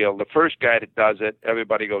new deal, the first guy that does it,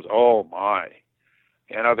 everybody goes, oh, my.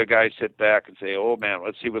 And other guys sit back and say, oh, man,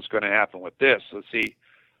 let's see what's going to happen with this. Let's see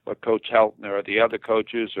what Coach Helton or the other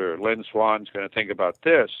coaches or Lynn Swann's going to think about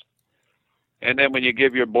this. And then when you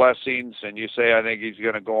give your blessings and you say, I think he's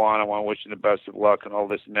going to go on, I want to wish him the best of luck and all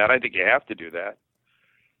this and that, I think you have to do that.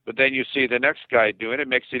 But then you see the next guy doing it,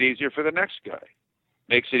 makes it easier for the next guy.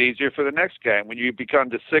 Makes it easier for the next guy. And when you become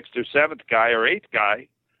the sixth or seventh guy or eighth guy,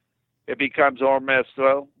 it becomes almost,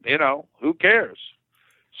 well, who cares?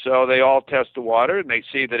 So they all test the water, and they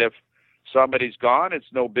see that if somebody's gone,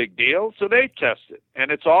 it's no big deal, so they test it. And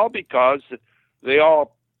it's all because they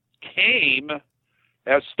all came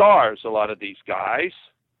as stars, a lot of these guys,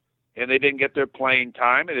 and they didn't get their playing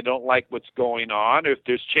time, and they don't like what's going on. If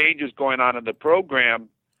there's changes going on in the program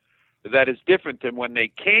that is different than when they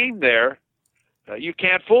came there, you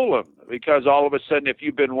can't fool them, because all of a sudden, if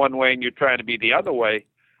you've been one way and you're trying to be the other way,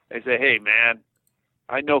 they say, hey, man,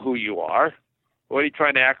 I know who you are. What, are you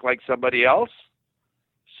trying to act like somebody else?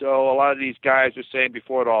 So a lot of these guys are saying,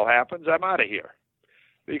 before it all happens, I'm out of here.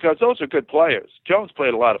 Because those are good players. Jones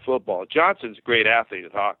played a lot of football. Johnson's a great athlete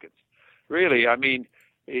at Hawkins. Really, I mean,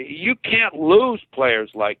 you can't lose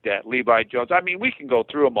players like that, Levi Jones. I mean, we can go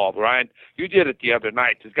through them all, Ryan. You did it the other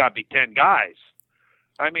night. There's got to be 10 guys.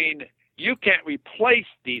 I mean, you can't replace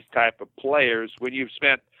these type of players when you've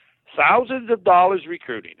spent thousands of dollars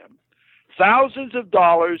recruiting them, thousands of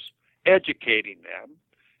dollars educating them,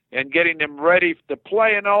 and getting them ready to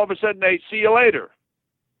play, and all of a sudden they see you later.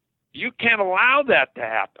 You can't allow that to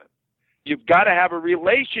happen. You've got to have a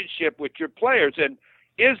relationship with your players. And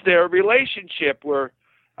is there a relationship where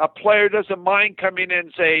a player doesn't mind coming in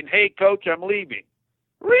and saying, hey, coach, I'm leaving?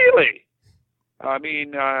 Really? I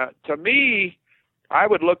mean, to me, I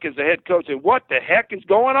would look as a head coach and say, what the heck is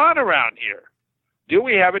going on around here? Do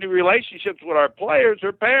we have any relationships with our players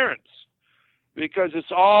or parents? Because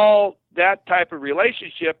it's all that type of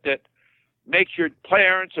relationship that makes your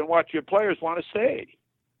parents and what your players want to stay.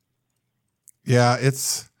 Yeah,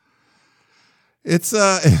 it's they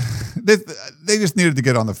just needed to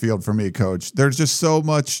get on the field for me, Coach. There's just so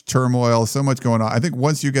much turmoil, so much going on. I think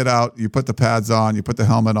once you get out, you put the pads on, you put the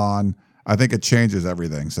helmet on, I think it changes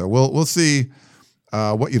everything. So we'll see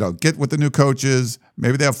what, get with the new coaches.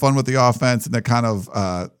 Maybe they have fun with the offense, and that kind of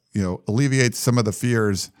alleviates some of the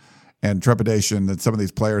fears and trepidation that some of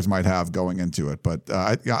these players might have going into it. But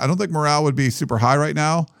I don't think morale would be super high right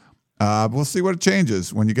now. We'll see what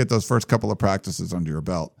changes when you get those first couple of practices under your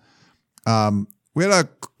belt. We had a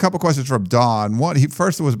couple questions from Don. One,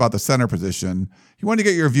 first was about the center position. He wanted to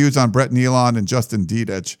get your views on Brett Nealon and Justin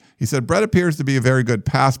Dedich. He said, Brett appears to be a very good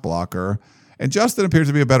pass blocker, and Justin appears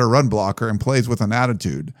to be a better run blocker and plays with an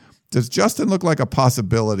attitude. Does Justin look like a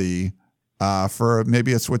possibility for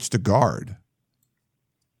maybe a switch to guard?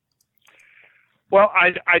 Well,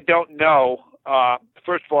 I don't know.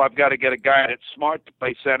 First of all, I've got to get a guy that's smart to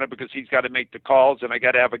play center, because he's got to make the calls, and I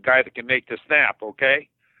got to have a guy that can make the snap, okay?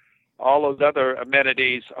 All those other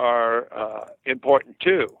amenities are important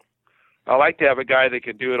too. I like to have a guy that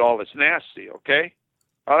can do it all that's nasty, okay?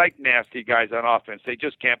 I like nasty guys on offense. They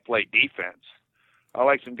just can't play defense. I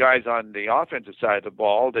like some guys on the offensive side of the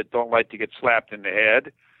ball that don't like to get slapped in the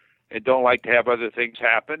head and don't like to have other things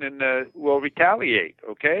happen and will retaliate,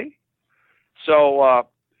 okay? So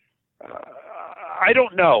I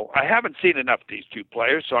don't know. I haven't seen enough of these two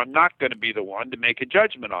players, so I'm not going to be the one to make a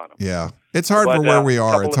judgment on them. Yeah, it's hard for where we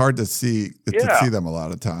are. It's hard to see them a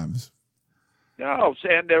lot of times. No,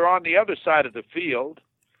 and they're on the other side of the field,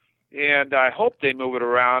 and I hope they move it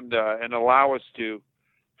around and allow us to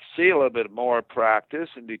see a little bit more practice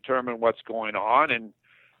and determine what's going on. And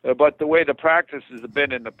but the way the practices have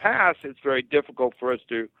been in the past, it's very difficult for us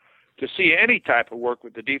to see any type of work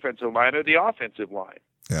with the defensive line or the offensive line.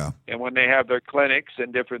 Yeah. And when they have their clinics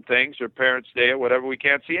and different things, or Parents' Day or whatever, we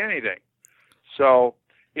can't see anything. So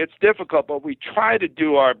it's difficult, but we try to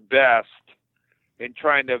do our best in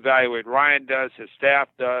trying to evaluate. Ryan does, his staff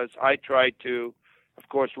does. I try to. Of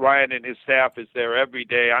course, Ryan and his staff is there every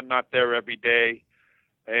day. I'm not there every day.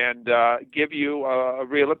 And give you a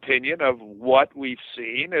real opinion of what we've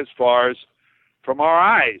seen as far as from our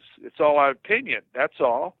eyes. It's all our opinion. That's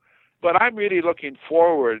all. But I'm really looking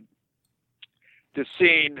forward to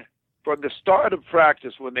seeing from the start of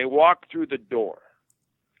practice when they walk through the door.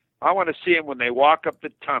 I want to see them when they walk up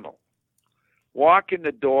the tunnel, walk in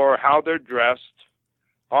the door, how they're dressed.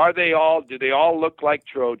 Do they all look like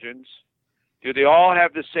Trojans? Do they all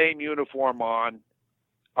have the same uniform on?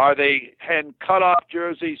 Are they in cutoff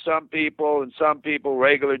jerseys, some people, and some people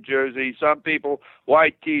regular jerseys, some people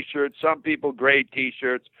white T-shirts, some people gray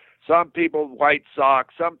T-shirts, some people white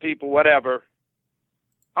socks, some people whatever.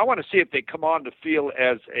 I want to see if they come on the field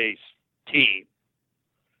as a team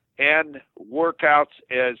and workouts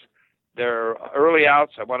as their early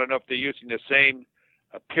outs. I want to know if they're using the same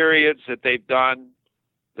periods that they've done,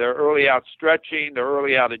 their early out stretching, their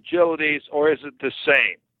early out agilities, or is it the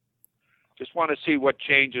same? Just want to see what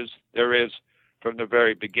changes there is from the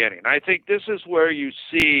very beginning. I think this is where you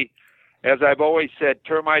see, as I've always said,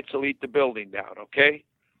 termites will eat the building down, okay?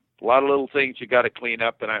 A lot of little things you got to clean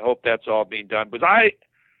up, and I hope that's all being done. But I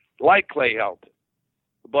like Clay Helton,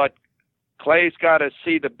 but Clay's got to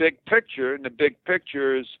see the big picture, and the big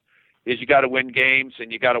picture is you got to win games,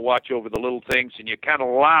 and you got to watch over the little things, and you can't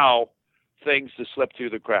allow things to slip through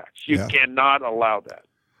the cracks. You cannot allow that.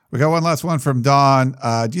 We got one last one from Don.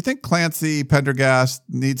 Do you think Clancy Pendergast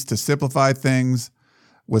needs to simplify things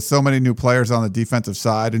with so many new players on the defensive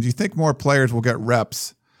side? And do you think more players will get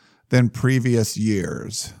reps than previous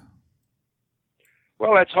years?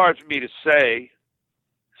 Well, that's hard for me to say.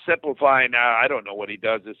 Simplifying, I don't know what he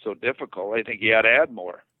does is so difficult. I think he ought to add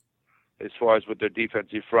more as far as with their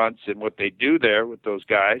defensive fronts and what they do there with those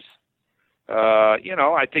guys.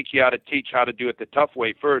 I think you ought to teach how to do it the tough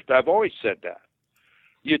way first. I've always said that.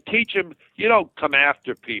 You teach them, you don't come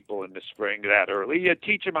after people in the spring that early. You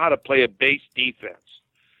teach them how to play a base defense.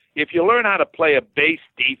 If you learn how to play a base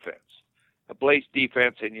defense,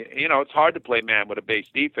 and it's hard to play man with a base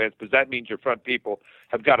defense because that means your front people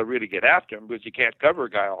have got to really get after him because you can't cover a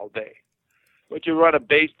guy all day. But you run a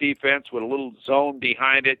base defense with a little zone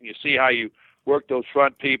behind it, and you see how you work those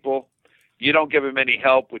front people. You don't give them any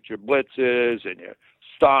help with your blitzes and your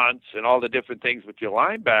stunts and all the different things with your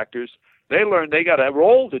linebackers. They learn they got a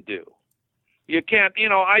role to do. You can't,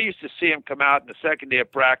 I used to see them come out in the second day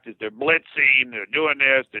of practice. They're blitzing, they're doing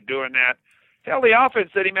this, they're doing that. Hell, the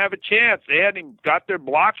offense didn't even have a chance. They hadn't even got their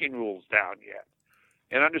blocking rules down yet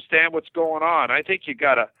and understand what's going on. I think you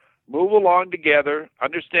got to move along together,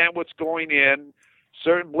 understand what's going in,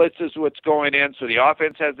 certain blitzes what's going in, so the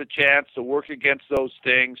offense has a chance to work against those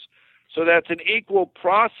things. So that's an equal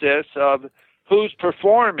process of who's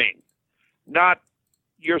performing, not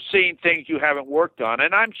you're seeing things you haven't worked on.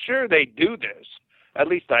 And I'm sure they do this. At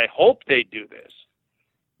least I hope they do this.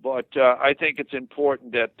 But I think it's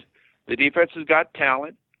important that the defense has got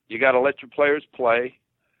talent. You got to let your players play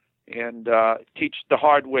and teach the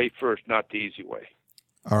hard way first, not the easy way.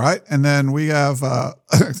 All right. And then we have,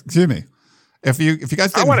 excuse me, if you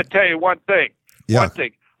guys didn't... I want to tell you one thing. Yeah. One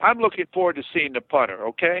thing. I'm looking forward to seeing the punter,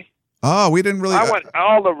 okay? Oh, we didn't really... I want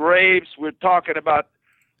all the raves. We're talking about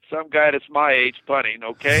some guy that's my age punting,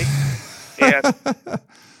 okay? And,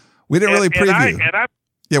 we didn't really preview.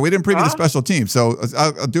 We didn't preview the Huh? special teams. So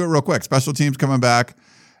I'll do it real quick. Special teams coming back.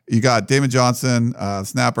 You got Damon Johnson,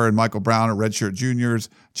 snapper, and Michael Brown are redshirt juniors.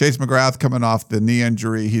 Chase McGrath coming off the knee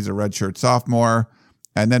injury. He's a redshirt sophomore.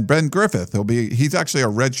 And then Ben Griffith, he's actually a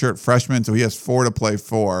redshirt freshman, so he has 4 to play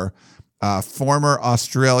for. Former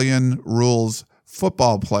Australian rules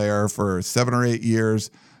football player for 7 or 8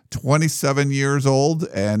 years, 27 years old,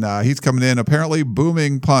 and he's coming in apparently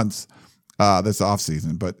booming punts this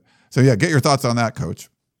offseason. But so yeah, get your thoughts on that, Coach.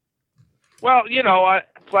 Well, I'm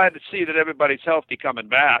glad to see that everybody's healthy coming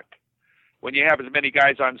back. When you have as many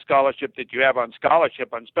guys on scholarship that you have on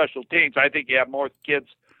scholarship on special teams, I think you have more kids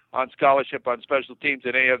on scholarship on special teams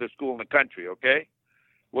than any other school in the country, okay?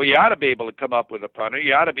 Well, you ought to be able to come up with a punter.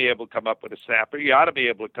 You ought to be able to come up with a snapper. You ought to be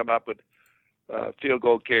able to come up with field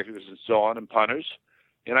goal kickers and so on and punters.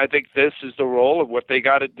 And I think this is the role of what they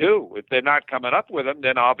got to do. If they're not coming up with them,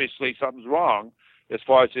 then obviously something's wrong as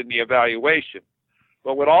far as in the evaluation.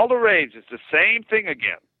 But with all the raves, it's the same thing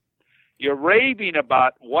again. You're raving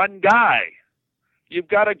about one guy. You've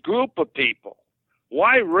got a group of people.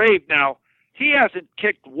 Why rave? Now, he hasn't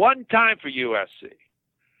kicked one time for USC.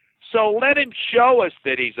 So let him show us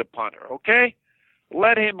that he's a punter, okay?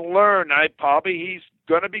 Let him learn. He's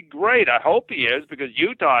going to be great. I hope he is, because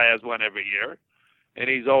Utah has one every year, and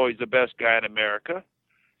he's always the best guy in America.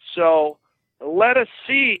 So let us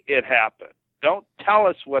see it happen. Don't tell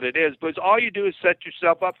us what it is, because all you do is set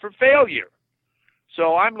yourself up for failure.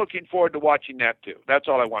 So I'm looking forward to watching that too. That's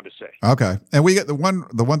all I wanted to say. Okay. And we get the one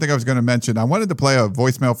thing I was going to mention. I wanted to play a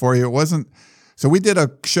voicemail for you. It wasn't. So we did a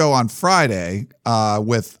show on Friday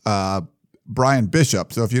with Brian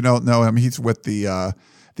Bishop. So if you don't know him, he's with the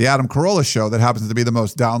Adam Carolla show that happens to be the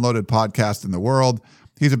most downloaded podcast in the world.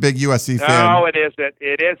 He's a big USC fan. No, it isn't.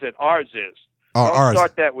 It isn't. Ours is. Don't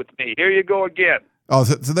start that with me. Here you go again. Oh,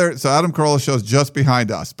 so Adam Carolla show's just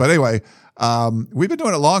behind us. But anyway, we've been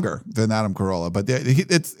doing it longer than Adam Carolla. But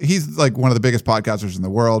he's like one of the biggest podcasters in the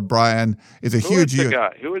world. Brian is huge.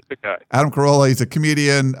 Who is the guy? Adam Carolla. He's a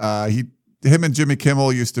comedian. Him and Jimmy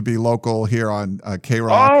Kimmel used to be local here on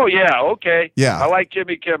K-Rock. Oh, yeah, okay. Yeah. I like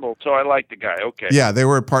Jimmy Kimmel, so I like the guy, okay. Yeah, they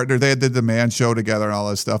were a partner. They did the Man Show together and all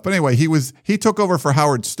this stuff. But anyway, he took over for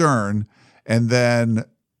Howard Stern, and then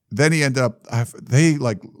he ended up, I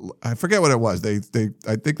forget what it was. I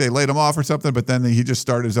think they laid him off or something, but then he just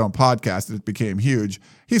started his own podcast, and it became huge.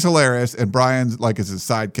 He's hilarious, and Brian's is his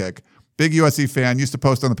sidekick. Big USC fan, used to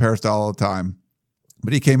post on the Peristyle all the time.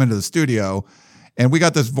 But he came into the studio, and we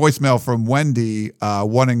got this voicemail from Wendy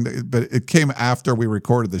but it came after we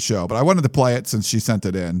recorded the show. But I wanted to play it since she sent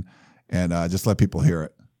it in and just let people hear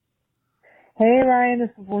it. Hey, Ryan, this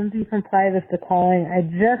is Lindsay from Playa Vista calling. I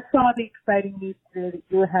just saw the exciting news today that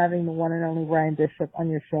you were having the one and only Ryan Bishop on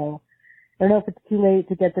your show. don't know if it's too late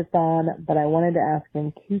to get this on, but I wanted to ask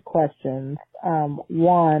him 2 questions.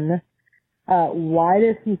 One, why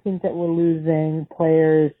does he think that we're losing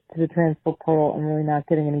players to the transfer portal and really not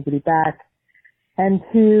getting anybody back? And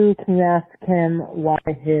 2, can you ask him why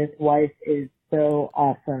his wife is so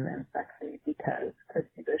awesome and sexy? Because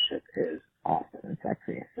Christy Bishop is awesome and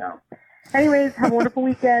sexy. So, anyways, have a wonderful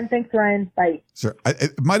weekend. Thanks, Ryan. Bye. Sure.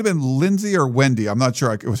 It might have been Lindsay or Wendy. I'm not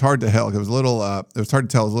sure. It was hard to tell. It was a little. It was hard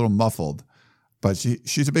to tell. It was a little muffled. But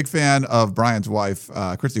she's a big fan of Brian's wife,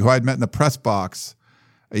 Christy, who I had met in the press box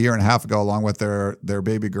a year and a half ago, along with their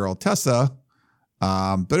baby girl Tessa.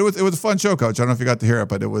 But it was a fun show, Coach. I don't know if you got to hear it,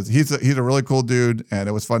 but he's a really cool dude, and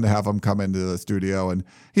it was fun to have him come into the studio. And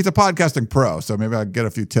he's a podcasting pro, so maybe I can get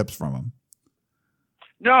a few tips from him.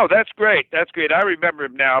 No, that's great. That's great. I remember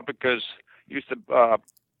him now because he used to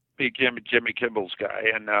be Jimmy Kimball's guy,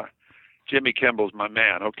 and Jimmy Kimball's my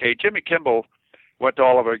man. Okay, Jimmy Kimball went to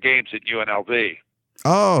all of our games at UNLV.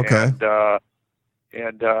 Oh, okay.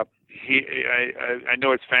 And I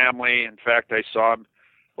know his family. In fact, I saw him.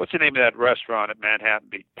 What's the name of that restaurant at Manhattan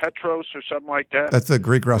Beach? Petros or something like that? That's the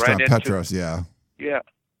Greek restaurant, Petros, yeah. Yeah.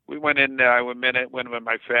 We went in there. I went with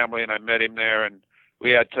my family, and I met him there, and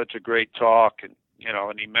we had such a great talk. And,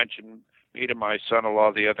 and he mentioned me to my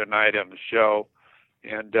son-in-law the other night on the show.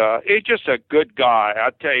 And he's just a good guy.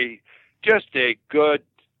 I'll tell you, just a good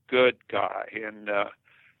guy, and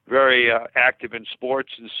very active in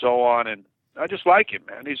sports and so on. And I just like him,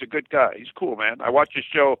 man. He's a good guy. He's cool, man. I watch his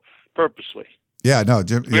show purposely. Yeah, no,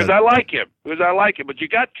 Jim. Because I like him. But you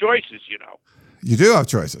got choices, You do have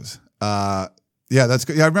choices. Yeah, that's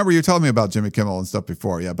good. Yeah, I remember you telling me about Jimmy Kimmel and stuff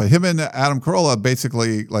before. Yeah, but him and Adam Carolla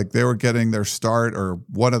basically, like, they were getting their start or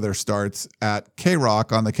one of their starts at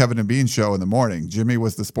K-Rock on the Kevin and Bean show in the morning. Jimmy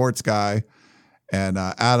was the sports guy, and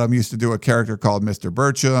Adam used to do a character called Mr.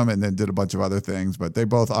 Burcham and then did a bunch of other things. But they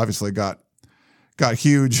both obviously got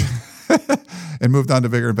huge and moved on to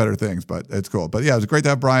bigger and better things, but it's cool. But yeah, it was great to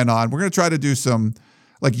have Brian on. We're going to try to do some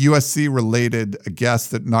like USC related guests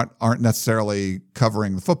that aren't necessarily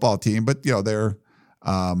covering the football team, but they're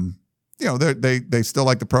they still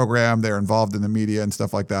like the program. They're involved in the media and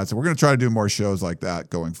stuff like that. So we're going to try to do more shows like that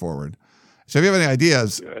going forward. So if you have any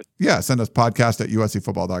ideas, send us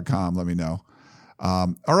podcast@uscfootball.com. Let me know.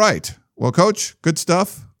 All right. Well, Coach, good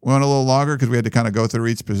stuff. We went a little longer because we had to kind of go through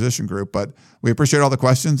each position group, but we appreciate all the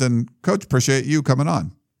questions, and Coach, appreciate you coming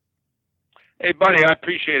on. Hey, buddy, I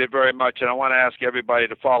appreciate it very much, and I want to ask everybody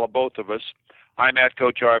to follow both of us. I'm at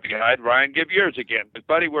Coach Harvey Hyde. Ryan, give yours again. But,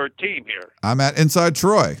 buddy, we're a team here. I'm at Inside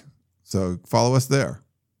Troy, so follow us there.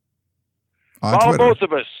 On follow Twitter. Both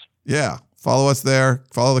of us. Yeah, follow us there.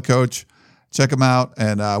 Follow the coach. Check him out,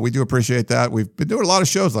 and we do appreciate that. We've been doing a lot of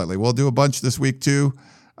shows lately. We'll do a bunch this week, too.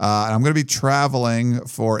 And I'm going to be traveling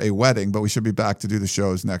for a wedding, but we should be back to do the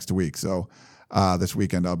shows next week. So this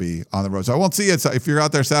weekend I'll be on the road. So I won't see you. If you're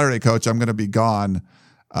out there Saturday, Coach, I'm going to be gone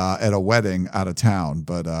at a wedding out of town.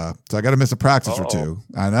 But so I got to miss a practice or two.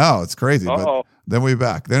 I know, it's crazy. But then we'll be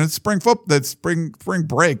back. Then it's spring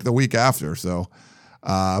break the week after. So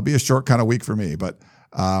it'll be a short kind of week for me. But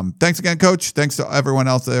thanks again, Coach. Thanks to everyone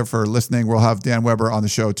else there for listening. We'll have Dan Weber on the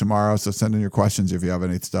show tomorrow. So send in your questions if you have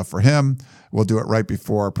any stuff for him. We'll do it right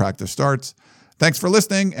before practice starts. Thanks for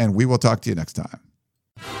listening, and we will talk to you next time.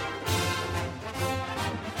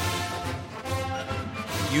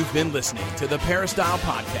 You've been listening to the Peristyle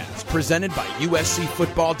Podcast, presented by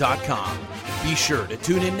USCFootball.com. Be sure to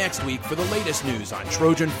tune in next week for the latest news on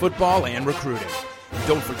Trojan football and recruiting.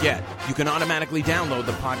 Don't forget, you can automatically download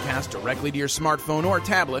the podcast directly to your smartphone or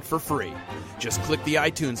tablet for free. Just click the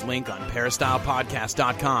iTunes link on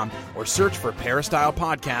peristylepodcast.com or search for Peristyle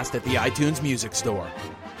Podcast at the iTunes Music Store.